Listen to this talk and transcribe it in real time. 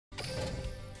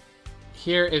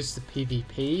here is the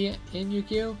PvP in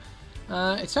Yu-Gi-Oh!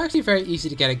 It's actually very easy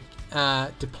to get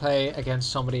to play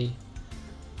against somebody,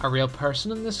 a real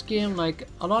person in this game. Like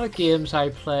a lot of games I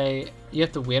play, you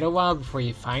have to wait a while before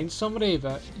you find somebody,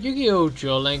 but Yu-Gi-Oh!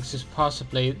 Duel Links is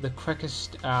possibly the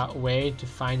quickest way to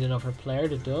find another player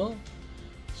to duel.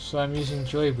 So I'm using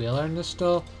Joey Wheeler in this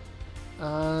duel,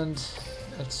 and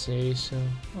let's see, so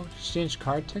exchange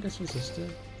card tickets, what's this do?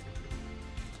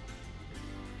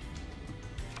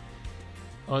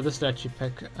 Oh, this lets you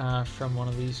pick from one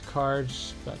of these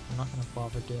cards, but I'm not going to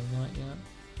bother doing that yet.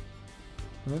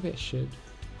 Maybe I should.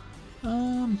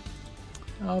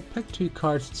 I'll pick 2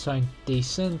 cards that sound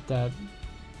decent, that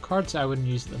cards I wouldn't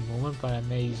use at the moment, but I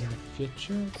may use in the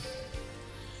future.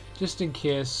 Just in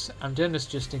case, I'm doing this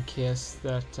just in case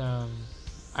that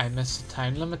I miss the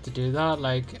time limit to do that.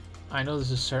 Like, I know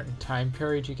there's a certain time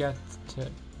period you get to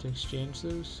exchange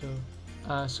those,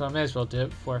 so I may as well do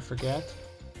it before I forget.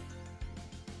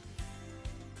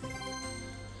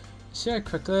 See how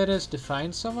quickly it is to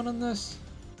find someone in this?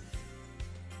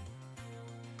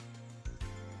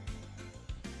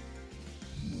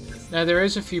 Now there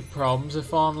is a few problems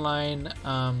with online.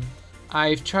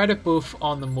 I've tried it both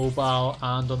on the mobile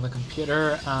and on the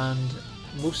computer, and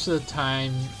most of the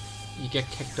time you get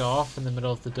kicked off in the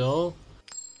middle of the duel,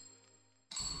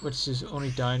 which is the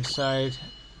only downside.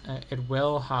 It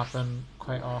will happen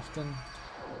quite often.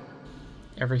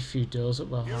 Every few duels it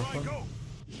will happen.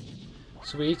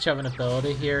 So we each have an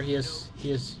ability here. He's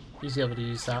able to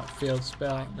use that field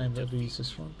spell, and I'm able to use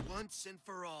this one. Once and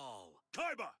for all.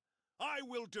 Kaiba, I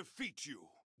will defeat you.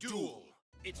 Duel.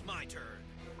 It's my turn.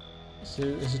 So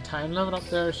there's a time limit up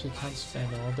there, so you can't spend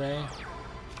all day.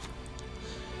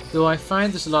 Though I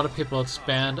find there's a lot of people that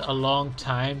spend a long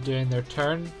time doing their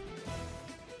turn.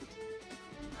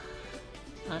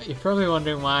 You're probably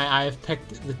wondering why I've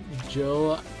picked the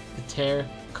tear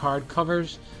card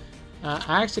covers.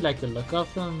 I actually like the look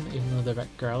of them, even though they're a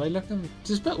bit girly looking. It's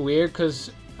just a bit weird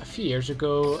because a few years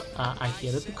ago I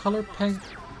hated the colour pink.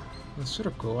 It's sort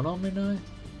of growing on me now.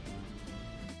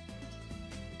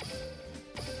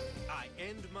 I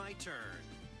end my turn.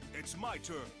 It's my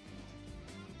turn.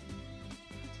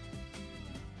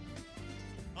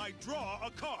 I draw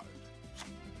a card.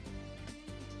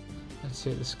 Let's see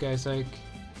what this guy's like.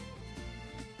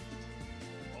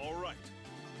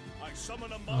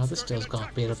 Oh, this dude's gonna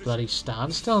be at a bloody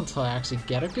standstill until I actually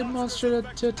get a good monster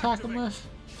to attack him with.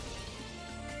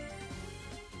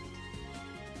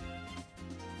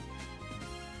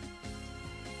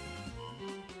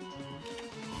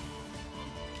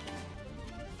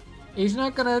 He's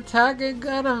not gonna attack it,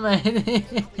 got him,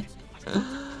 mate.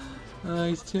 Oh,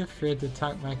 he's too afraid to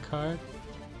attack my card.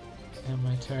 And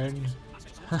my turn.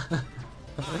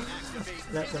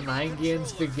 Let the mind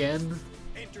games begin.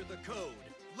 Enter the code.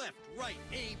 Left, right,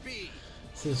 A, B.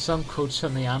 So there's some codes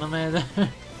from the anime there.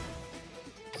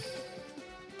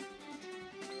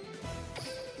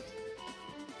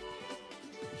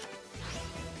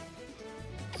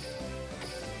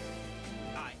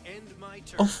 I end my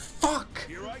turn. Oh fuck!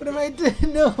 What have I done?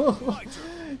 No!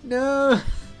 No!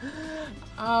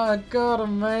 Oh god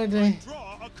almighty!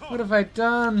 What have I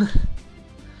done?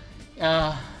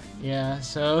 Yeah,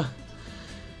 so...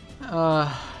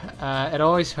 it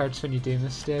always hurts when you do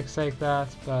mistakes like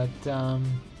that, but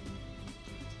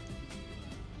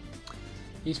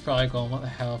he's probably going, what the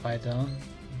hell have I done?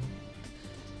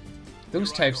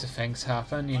 Those types of things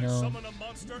happen, you know.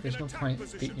 There's no point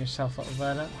beating yourself up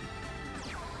about it.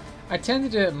 I tend to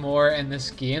do it more in this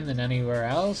game than anywhere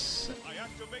else.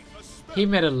 He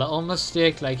made a little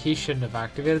mistake, like he shouldn't have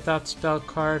activated that spell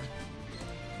card,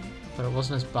 but it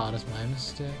wasn't as bad as my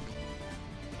mistake.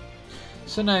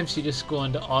 Sometimes you just go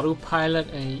into autopilot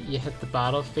and you hit the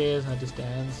battle phase and it just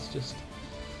ends.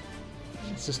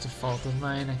 It's just a fault of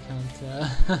mine. I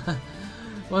can't.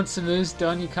 Once the move's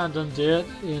done, you can't undo it.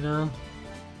 You know.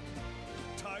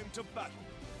 Time to battle.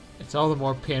 It's all the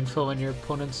more painful when your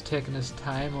opponent's taking his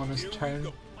time on his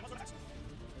turn.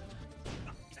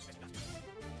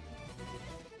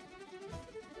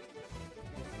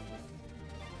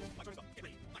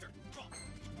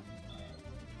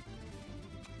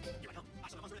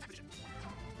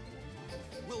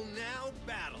 Will now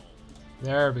battle.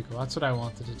 There we go, that's what I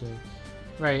wanted to do.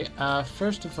 Right,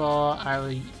 first of all, I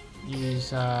will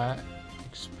use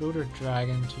Exploder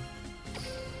Dragon to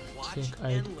take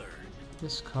out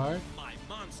this card.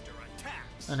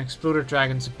 And Exploder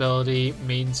Dragon's ability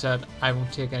means that I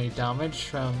won't take any damage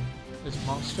from this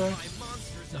monster.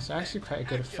 That's actually quite a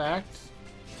good effect.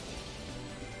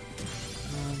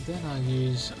 And then I'll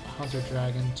use Hunter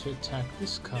Dragon to attack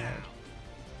this card.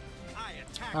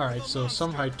 Alright, so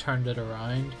somehow turned it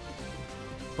around.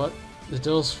 But The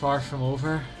duel's far from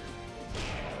over.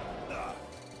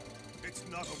 It's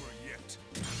not over yet.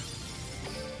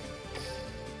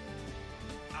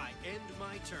 I end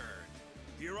my turn.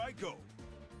 Here I go.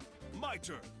 My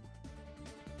turn.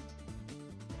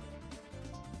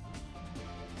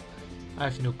 I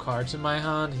have no cards in my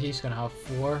hand. He's gonna have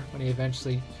 4 when he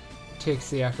eventually takes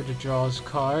the effort to draw his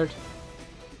card.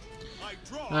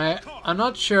 Now, I'm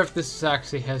not sure if this is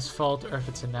actually his fault or if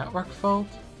it's a network fault.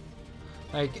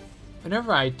 Like,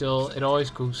 whenever I duel, it always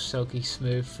goes silky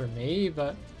smooth for me,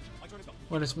 but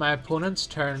when it's my opponent's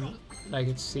turn, like,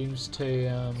 it seems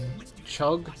to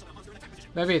chug.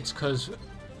 Maybe it's because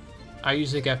I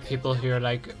usually get people who are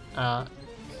like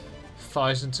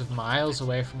thousands of miles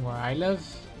away from where I live.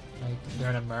 Like, they're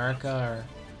in America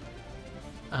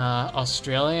or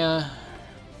Australia.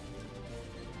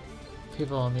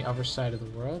 People on the other side of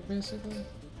the world, basically.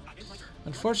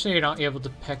 Unfortunately, you're not able to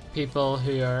pick people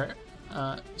who are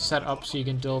set up so you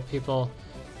can duel people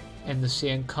in the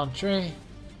same country.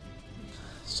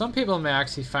 Some people may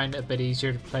actually find it a bit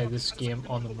easier to play this game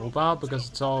on the mobile because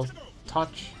it's all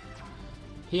touch.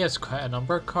 He has quite a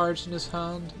number of cards in his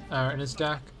hand, or in his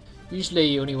deck. Usually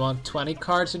you only want 20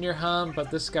 cards in your hand,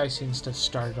 but this guy seems to have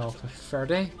started off with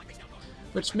 30.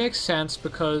 Which makes sense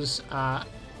because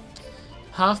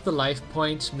half the life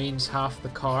points means half the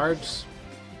cards.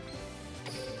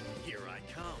 Here I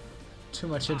come. Too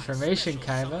much information,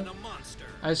 kinda.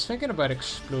 I was thinking about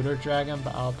Exploder Dragon,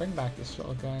 but I'll bring back this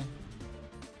little guy.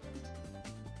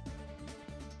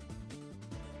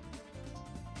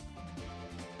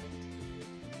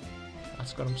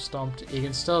 That's got him stumped. He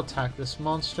can still attack this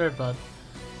monster, but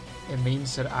it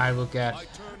means that I will get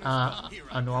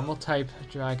a normal type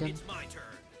dragon.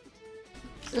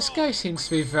 This guy seems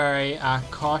to be very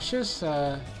cautious.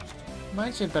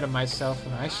 Reminds me a bit of myself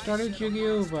when I started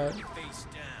Yu-Gi-Oh, but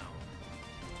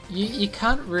you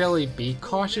can't really be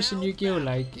cautious in Yu-Gi-Oh.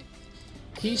 Like,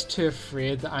 he's too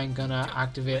afraid that I'm gonna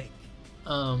activate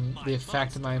the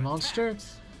effect of my monster.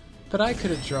 But I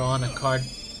could have drawn a card.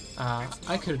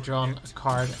 I could have drawn a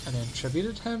card and then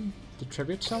tributed him to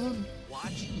tribute someone.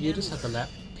 You just have to let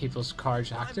people's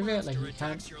cards activate. Like, you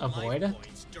can't avoid it.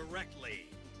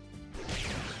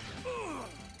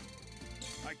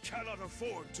 I cannot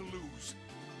afford to lose.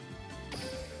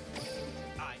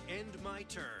 I end my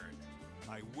turn.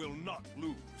 I will not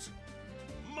lose.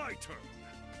 My turn.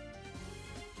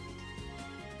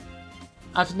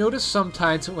 I've noticed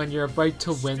sometimes when you're about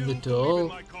to win the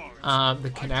duel,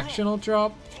 the connection will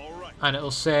drop, and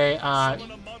it'll say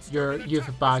you have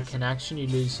a bad connection, you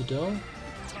lose the duel.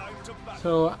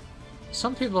 So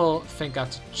some people think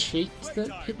that's a cheat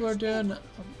that people are doing,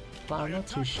 but I'm not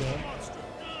too sure.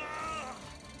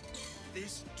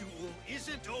 This duel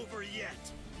isn't over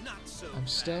yet. Not so I'm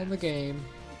still in the game.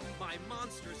 My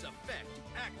monster's effect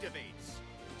activates.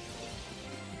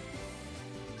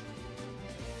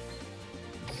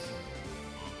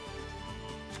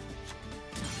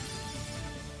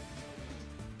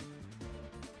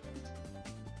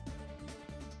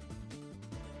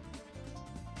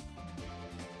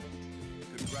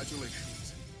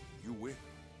 Congratulations. You win.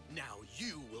 Now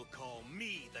you will call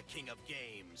me the king of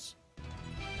games.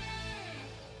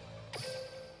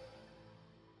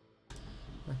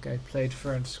 That guy played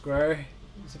fair and square.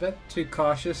 He's a bit too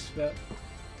cautious, but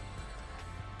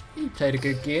he played a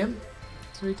good game.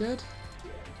 So he did.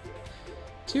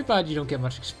 Too bad you don't get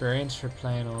much experience for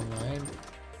playing online.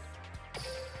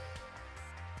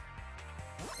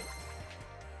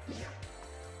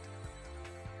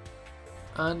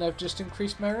 And I've just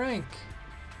increased my rank.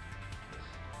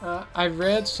 I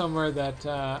read somewhere that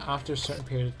after a certain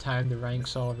period of time the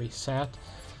ranks all reset.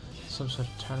 Some sort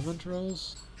of tournament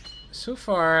rules. So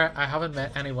far I haven't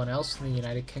met anyone else in the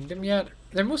United Kingdom yet.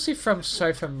 They're mostly from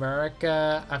South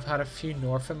America. I've had a few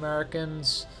North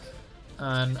Americans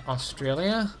and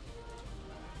Australia.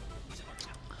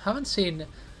 Haven't seen...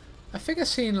 I think I've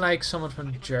seen like someone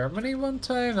from Germany one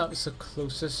time. That was the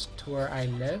closest to where I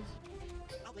live.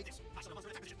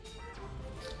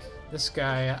 This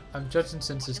guy, I'm judging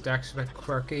since his deck's a bit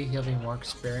quirky, he'll be more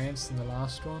experienced than the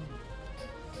last one.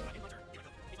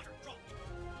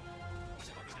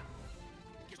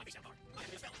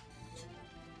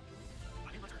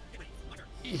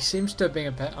 He seems to have been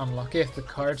a bit unlucky with the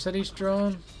cards that he's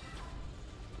drawn.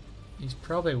 He's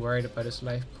probably worried about his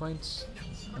life points.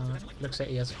 Looks like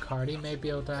he has a card he may be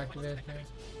able to activate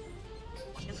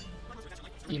here.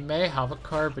 He may have a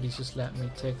card, but he's just letting me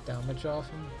take damage off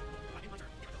him.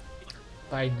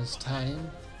 Biding his time.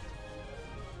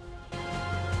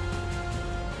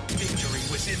 Victory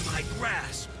was in my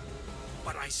grasp,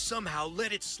 but I somehow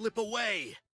let it slip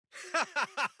away.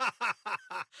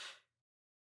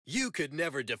 You could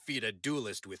never defeat a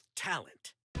duelist with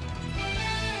talent.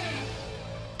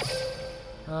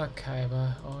 Oh,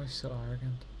 Kaiba, always so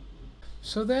arrogant.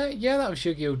 So that, yeah, that was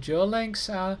Yu-Gi-Oh! Duel Links.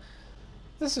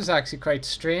 This is actually quite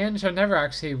strange. I've never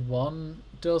actually won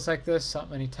duels like this that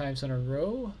many times in a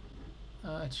row.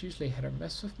 It's usually hit or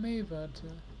miss with me, but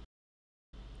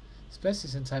especially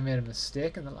since I made a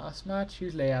mistake in the last match.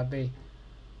 Usually I'd be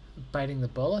biting the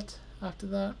bullet after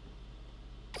that.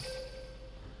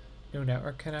 No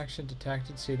network connection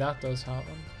detected. See, that does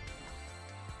happen.